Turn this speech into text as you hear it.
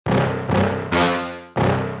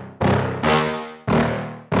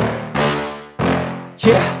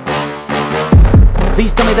Yeah. Please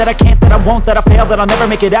tell me that I can't, that I won't, that I fail, that I'll never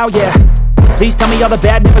make it out, yeah. Please tell me all the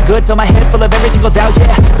bad, never good, fill my head full of every single doubt, yeah.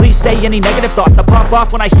 Please say any negative thoughts, I pop off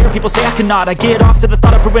when I hear people say I cannot. I get off to the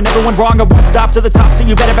thought of proving everyone wrong, I won't stop to the top, so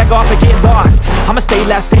you better back off and get lost. I'ma stay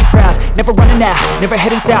loud, stay proud, never running out, never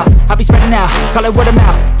heading south. I'll be spreading out, call it word of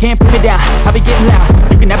mouth, can't put me down, I'll be getting loud.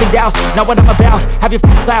 You can have it douse, not what I'm about, have your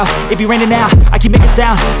f***ing cloud, it be raining now. I keep making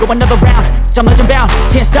sound, go another round, I'm legend bound,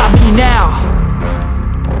 can't stop me now.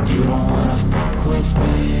 You don't wanna fuck with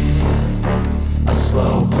me, a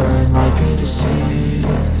slow burn like a disease.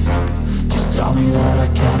 Just tell me that I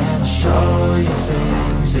can and I'll show you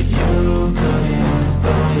things that you couldn't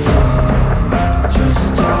believe.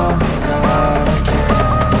 Just tell me that I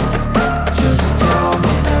can. Just tell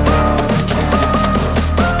me that I can.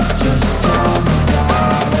 Just tell me that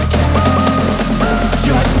I can.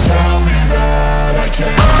 Just tell me that I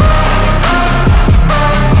can.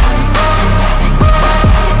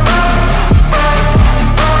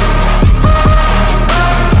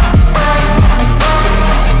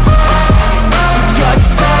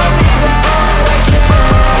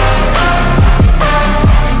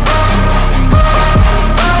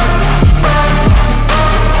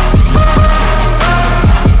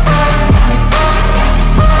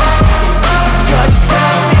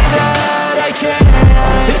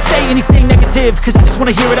 Cause I just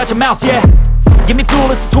wanna hear it out your mouth, yeah. Give me fuel,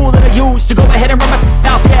 it's a tool that I use to go ahead and run my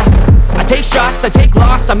mouth, yeah. I take shots, I take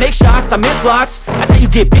loss, I make shots, I miss lots. That's how you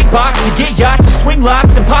get big box, you get yachts, you swing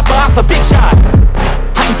lots and pop off a big shot.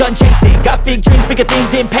 I ain't done chasing, got big dreams, bigger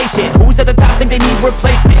things, impatient. Who's at the top think they need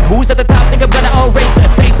replacement? Who's at the top think I'm gonna erase them?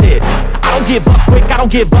 Face it, I don't give up quick, I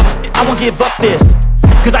don't give up shit, I won't give up this.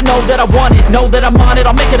 Cause I know that I want it, know that I'm on it,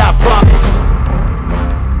 I'll make it, I promise.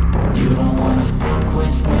 You don't wanna fuck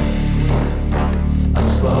with me, a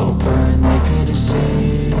slow burn like a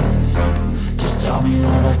disease. Just tell me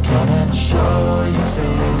that I can and I'll show you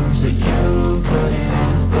things that you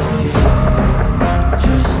couldn't believe.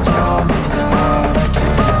 Just tell me that I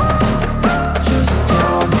can. Just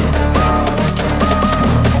tell me that I can.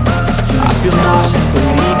 I feel nauseous,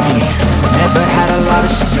 believe me. Never had a lot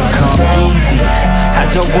of shit come easy. Had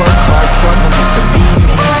to work hard, struggling just to be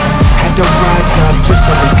me. Had to rise up just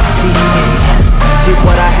so they could see me. Did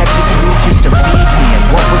what I had to do just to feed me, and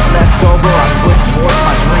what was left over I put towards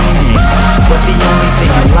my dreaming. But the only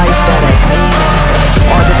thing in life that has meaning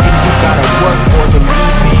are the things you gotta work for,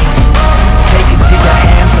 believe me. Take it to your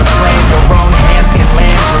hands and plan your own hands can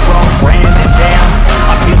land your own brand. And damn,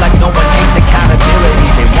 I feel like no one takes accountability.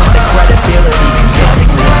 They want the credibility,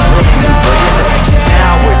 intrinsically I'm willing to put in the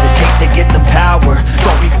hours it takes to get some power.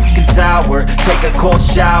 Don't be f***ing sour, take a cold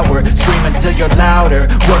shower, scream until you're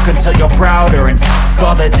louder, work until you're prouder, and f***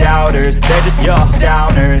 all the doubters, they're just your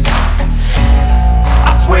downers.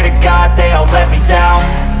 I swear to God they all let me down.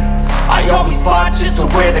 I always fought just to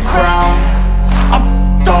wear the crown.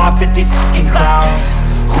 I'm f***ed off at these f***ing clowns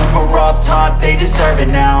who were all taught they deserve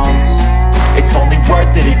an ounce. It's only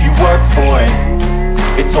worth it if you work for it.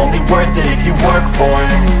 It's only worth it if you work for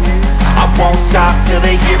it. I won't stop till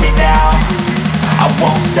they hear me now. I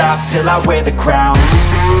won't stop till I wear the crown.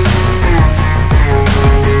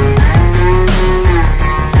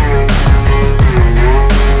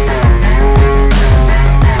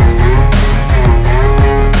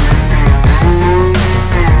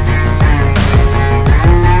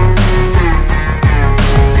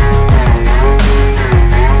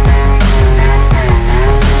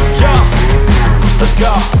 Let's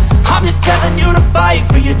go. I'm just telling you to fight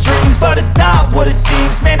for your dreams, but it's not what it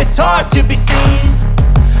seems. Man, it's hard to be seen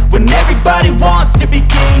when everybody wants to be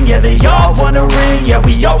king. Yeah, they all wanna ring, yeah,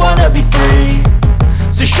 we all wanna be free.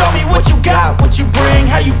 So show me what you got, what you bring,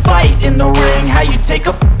 how you fight in the ring, how you take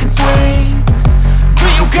a fucking swing. Do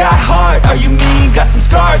you got heart, are you mean? Got some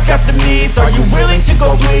scars, got some needs, are you willing to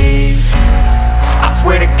go bleed? I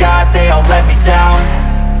swear to God they all let me down.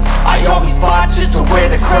 I always fought just to wear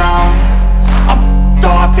the crown. I'm f***ed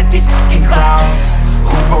off at these f***ing clowns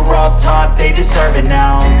who were all taught they deserve an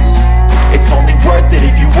ounce. It's only worth it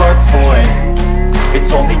if you work for it.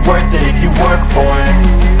 It's only worth it if you work for it.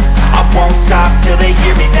 I won't stop till they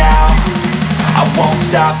hear me now. I won't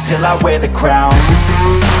stop till I wear the crown.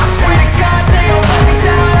 I swear to God they all let me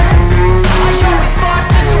down. I always fought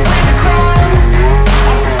just to wear the crown.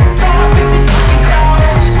 I'm f***ed off at these f***ing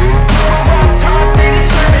clowns who were all taught they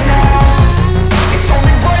deserve an ounce. It's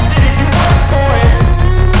only worth it if you work for it.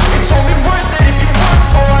 It's only worth it if you work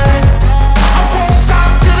for it. I won't stop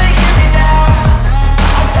till they hear me now.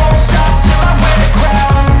 I won't stop till I wear the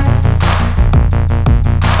crown.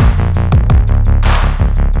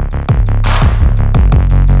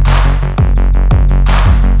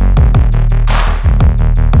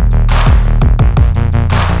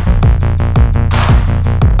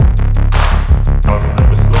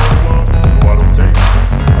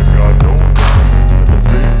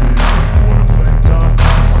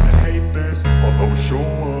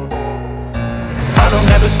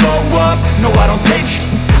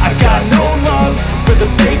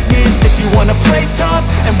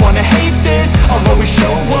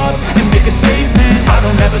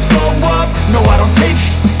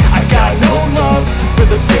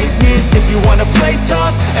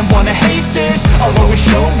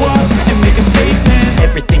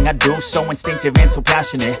 so instinctive and so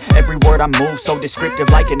passionate. Every word I move so descriptive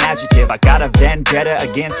like an adjective. I got a vendetta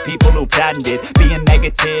against people who patented being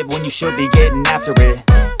negative when you should be getting after it.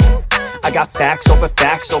 I got facts over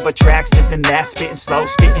tracks, this and that. Spitting slow,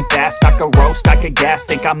 spitting fast, I could roast, I could gas.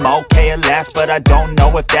 Think I'm okay at last, but I don't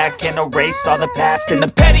know if that can erase all the past. And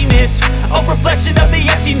the pettiness, a reflection of the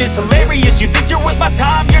emptiness. Hilarious, you think you're worth my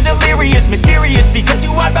time, you're delirious. Mysterious, because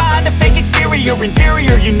you hide behind a fake exterior.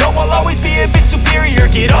 Inferior, you know I'll always be a bit superior.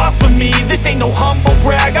 Get off of me, this ain't no humble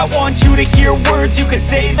brag. I want you to hear words, you can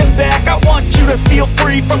say them back. I want you to feel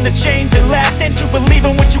free from the chains that last, and to believe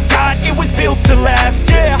in what you got, it was built to last,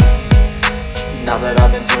 yeah. Now that I've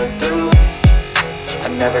been put through, I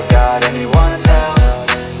never got anyone's help.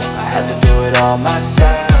 I had to do it all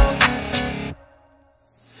myself.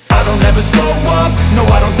 I don't ever slow up, no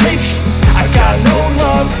I don't take sh**. I got no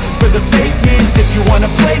love for the fakeness. If you wanna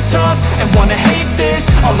play tough and wanna hate this,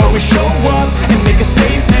 I'll always show up and make a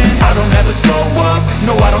statement. I don't ever slow up,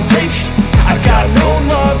 no I don't take sh**. I got no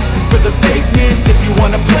love for the fakeness. If you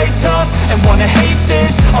wanna play tough and wanna hate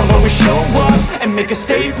this, I'll always show up and make a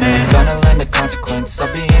statement. Gonna learn the consequence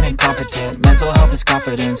of being incompetent. Mental health is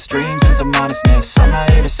confidence, dreams and some honestness. I'm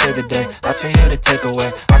not here to save the day, that's for you to take away.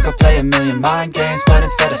 I could play a million mind games, but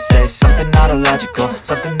instead I say something not illogical,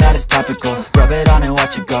 something that is topical. Rub it on and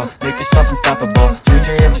watch it go, make yourself unstoppable. Dreams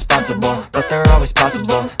are irresponsible, but they're always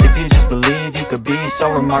possible. If you just believe, you could be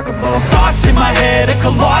so remarkable. Thoughts in my head, a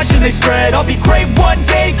collage and they spread. I'll be great one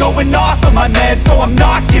day, going off of my meds. No, I'm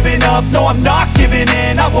not giving up, no, I'm not giving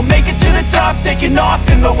in. I will make it to the top, taking off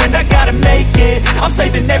in the wind. I gotta make it, I'm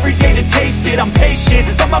saving every day to taste it. I'm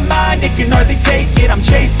patient, but my mind, it can hardly take it. I'm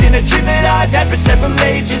chasing a dream that I've had for several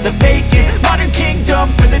ages. A vacant, modern kingdom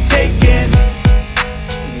for the taking.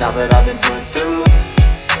 Now that I've been put through,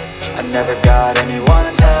 I never got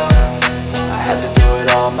anyone's help. I had to do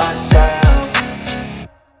it all myself.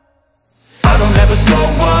 I don't ever slow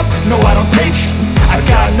up, no I don't take sh**. I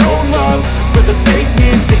got no love for the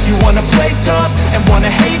fakeness. If you wanna play tough and wanna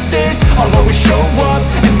hate this, I'll always show up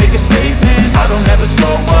and make a statement. I don't ever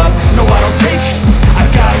slow up, no I don't take sh**. I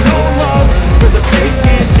got no love for the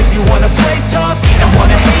fakeness. If you wanna play tough and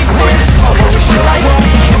wanna hate this, I'll always show up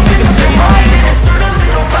and make a statement. Insert a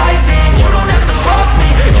little rising, you don't have to love me,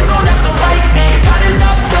 you don't have to like me. Got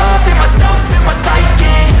enough love in myself, in my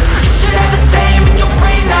psyche. You should have the same in your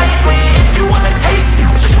brain nightly. If you wanna taste it,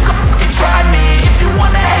 you can fucking try me. If you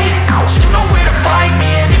wanna hate, you know where to find me.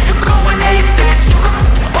 And if you go and hate this, you can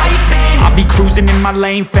fucking bite me. I'll be cruising in my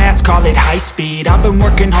lane fast, call it high speed. I've been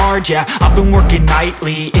working hard, yeah, I've been working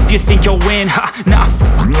nightly. If you think you'll win, ha, nah,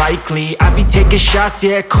 likely. I be taking shots,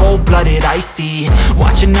 yeah, cold-blooded, icy.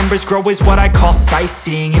 Watching numbers grow is what I call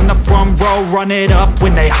sightseeing. In the front row, run it up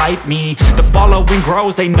when they hype me. The following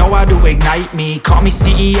grows, they know how to ignite me. Call me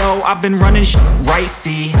CEO, I've been running shit right,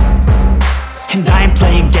 see. And I ain't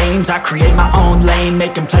playing games, I create my own lane,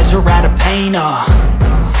 making pleasure out of pain,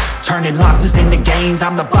 turning losses into gains.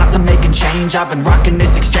 I'm the boss, I'm making change. I've been rocking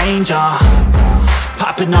this exchange,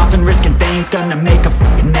 popping off and risking things. Gonna make a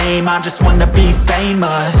f***ing name, I just wanna be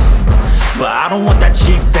famous. But I don't want that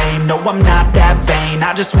cheap fame, no I'm not that vain.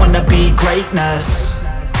 I just wanna be greatness.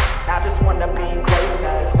 I just wanna be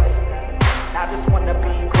greatness. I just wanna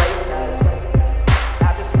be greatness.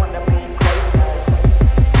 I just wanna be greatness.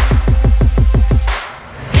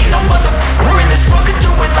 Ain't no motherfucker in this world could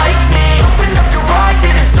do it like me. Open up your eyes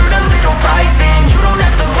and insert a little rising. You don't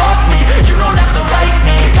have to love me, you don't have to like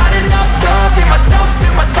me. Got enough love in myself,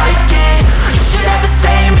 in my psyche. You should have the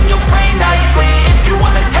same in your brain nightly. If you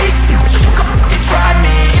wanna taste it, you can fucking try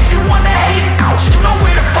me. If you wanna hate, you know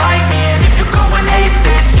where to find me. And if you go and hate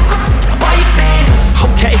this, you can fucking bite me.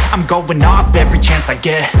 Okay, I'm going off every chance I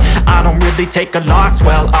get. I don't really take a loss,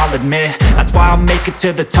 well, I'll admit. That's why I'll make it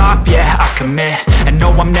to the top, yeah, I commit. And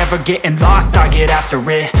no, I'm never getting lost, I get after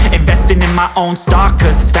it. Investing in my own stock,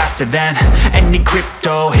 cause it's faster than any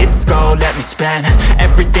crypto hits go, let me spend.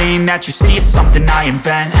 Everything that you see is something I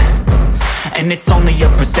invent. And it's only a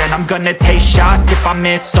percent. I'm gonna take shots. If I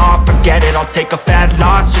miss all, forget it. I'll take a fat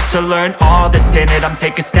loss just to learn all that's in it. I'm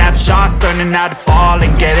taking snapshots, learning how to fall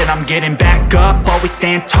and get it. I'm getting back up, always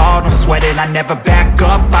stand tall, don't sweat it. I never back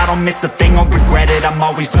up, I don't miss a thing or regret it. I'm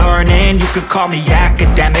always learning, you could call me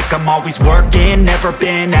academic. I'm always working, never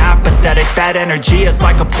been apathetic. That energy is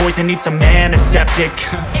like a poison, needs some antiseptic.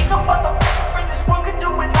 Ain't no motherfucker in this world could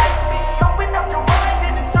do it like me. Open up your eyes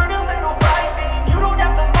and insert a little rising. You don't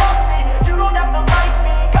have to love me, you don't have to like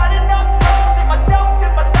me. Got enough love in myself,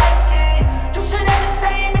 in my psyche. You should have the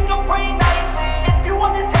same in your brain nightly. If you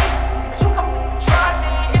wanna taste it, you can try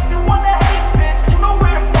me. If you wanna hate bitch, you know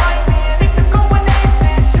where to find me. And if you go and hate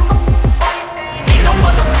this, you can fight me. Ain't no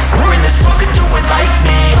motherfucker in this world could do it like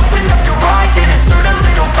me. Open up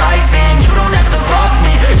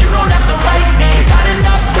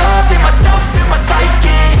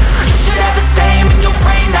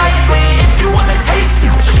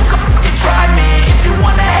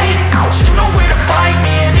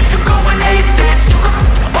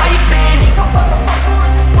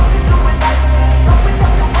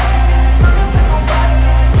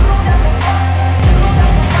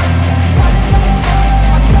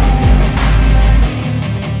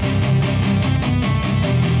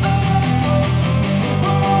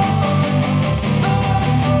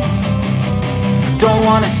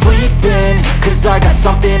wanna sleep in, cause I got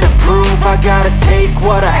something to prove. I gotta take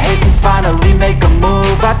what I hate and finally make a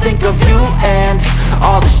move. I think of you and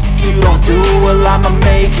all the shit you don't do. Well, I'ma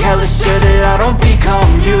make hella sure that I don't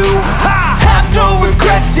become you. I have no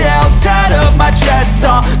regrets, yeah, I'll tie up my chest.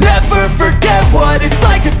 I'll never forget what it's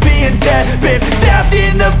like to be in debt. Been stabbed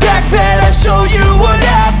in the back bed, I'll show you what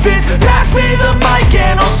happens. Pass me the mic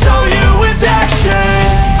and I'll show you with action.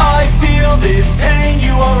 I feel this pain,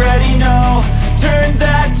 you already know. Turn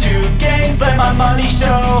that to gains, let my money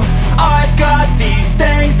show. I've got these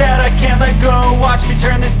things that I can't let go. Watch me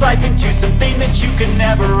turn this life into something that you can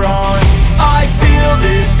never own. I feel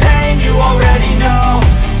this pain, you already know.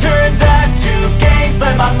 Turn that to gains,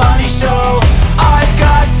 let my money show. I've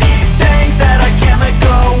got these things that I can't let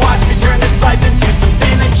go. Watch me turn this life into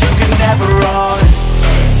something that you can never own.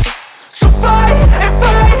 So fight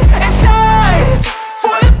and die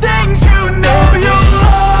for the things you know you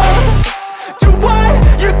love. Do what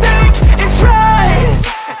you think is right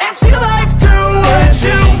and see life do what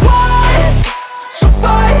you want. So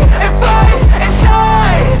fight and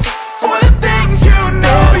die for the things you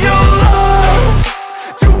know you love.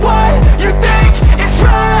 Do what you think is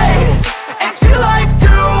right and see life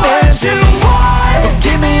do what you want. So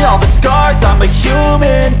give me all the scars, I'm a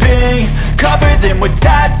human being. Cover them with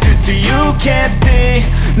tattoos so you can't see.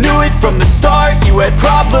 Knew it from the start, you had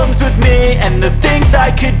problems with me and the things I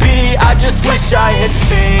could be, I just wish I had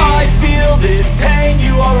seen. I feel this pain,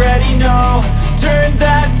 you already know. Turn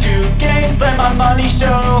that to gains, let my money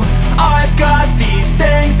show. I've got these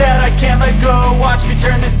things that I can't let go. Watch me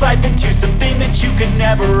turn this life into something that you can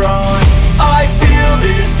never own. I feel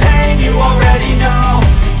this pain, you already know.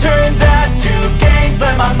 Turn that to gains,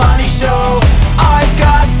 let my money show. I've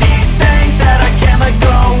got these things that I can't let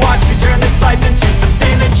go. Watch me turn this life into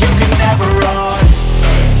something that you can never own.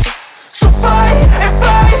 So fight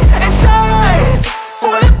and die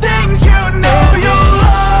for the things you know you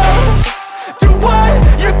love. Do what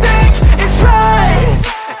you think is right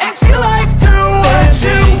and see life do what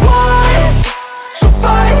you want. So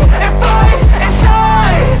fight and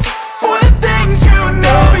die for the things you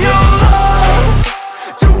know you love.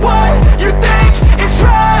 Do what you think is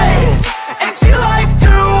right and see life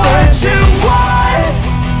do what you want.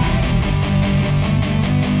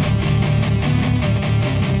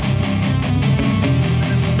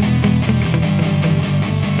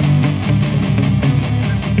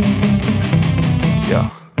 Yeah.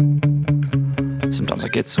 Sometimes I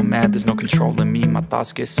get so mad, there's no controlling me. My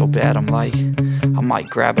thoughts get so bad, I'm like, I might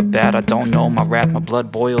grab a bat, I don't know. My wrath, my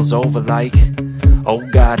blood boils over like, oh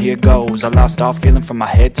God, here goes. I lost all feeling from my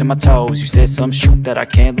head to my toes. You said some shit that I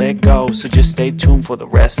can't let go, so just stay tuned for the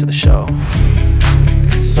rest of the show.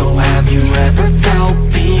 So have you ever felt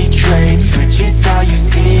betrayed? Switches how you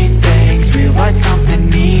see things, realize something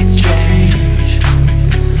needs change.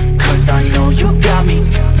 Cause I know you got me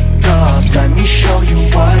f***ed up. Let me show you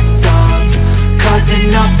what's up. Cause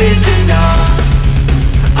enough is enough.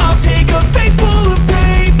 I'll take a face full of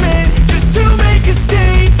pavement just to make a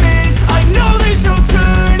statement. I know there's no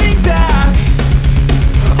turning back.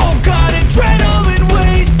 Oh God, adrenaline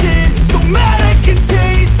wasted, so mad I can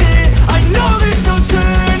taste it. I know there's no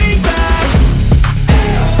turning back.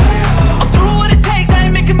 I'll do what it takes, I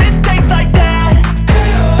ain't making mistakes like that.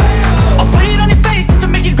 I'll bleed on your face to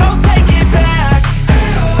make you go take it back.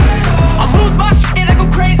 I'll lose my shit, I go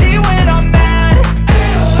crazy when I'm mad.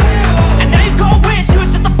 And now you go wish you would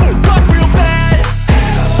shut the fuck up real bad.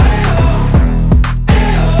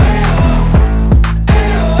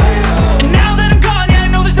 And now that I'm gone, yeah, I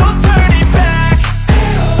know there's no turning back.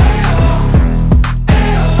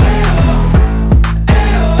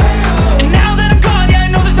 And now that I'm gone, yeah, I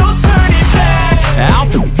know there's no turning back. I'll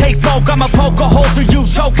take smoke, I'ma poke a hole through you.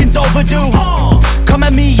 Choking's overdue. Come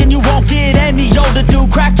at me and you won't get any older,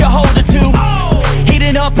 dude. Crack your holder too.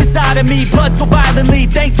 Heating up inside of me, blood so violently.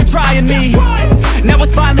 Thanks for trying me. Now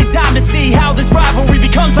it's finally time to see how this rivalry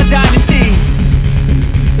becomes a dynasty.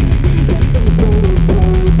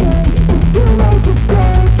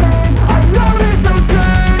 I know there's no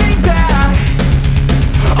turning back.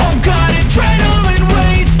 Oh God, adrenaline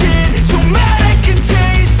wasted, so mad I can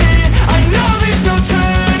taste it. I know there's no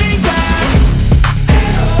turning back.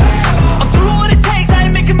 I'll do what it takes, I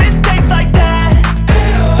ain't making mistakes like that.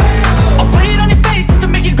 I'll bleed on your face to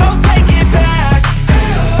make you go take it back.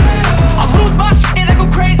 I'll lose my shit, I go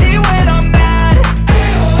crazy when I'm mad.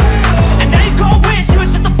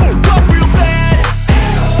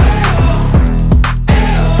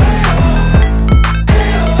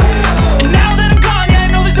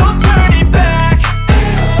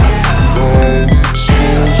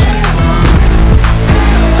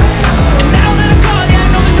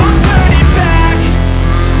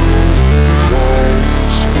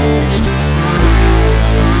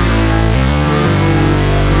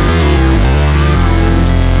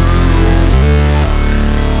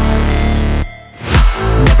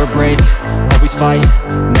 fight,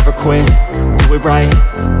 never quit, do it right,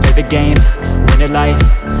 play the game, win it life,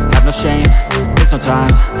 have no shame, there's no time,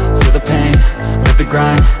 feel the pain, live the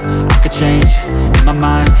grind, I could change, in my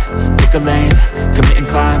mind, pick a lane, commit and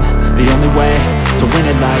climb, the only way to win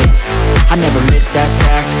at life. I never miss, that's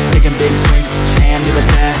fact, taking big swings, put your hand to the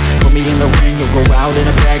bat, put me in the ring, you'll go out in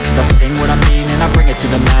a bag, cause I sing what I mean and I bring it to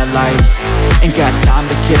the mad light. Ain't got time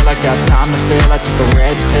to kill, I got time to feel, I took the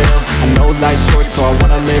red pill, I know life's short so I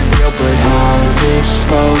wanna live real, but how's it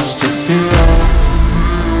supposed to feel?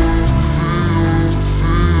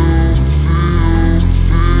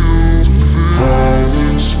 How's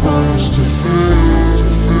it supposed to feel?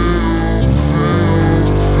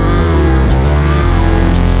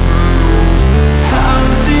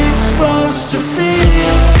 How's it supposed to feel?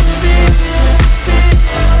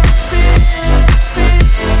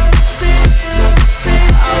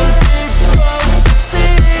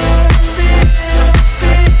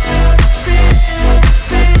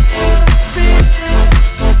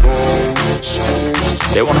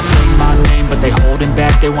 They wanna say my name, but they holding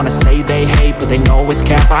back. They wanna say they hate, but they know it's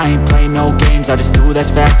cap. I ain't play no games, I just do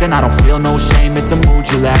that's fact. And I don't feel no shame, it's a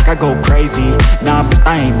mood you lack. I go crazy, nah, but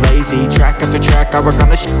I ain't lazy. Track after track, I work on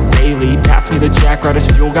this shit daily. Pass me the jack, right as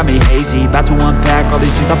fuel, got me hazy. About to unpack all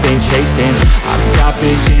these things I've been chasing. I've got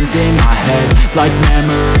visions in my head, like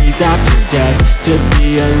memories after death. To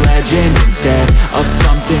be a legend instead of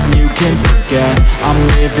something you can forget. I'm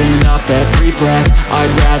living up every breath,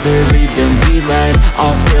 I'd rather lead than be led.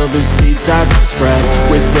 I'll fill the seats as I spread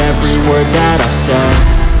with every word that I've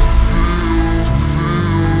said.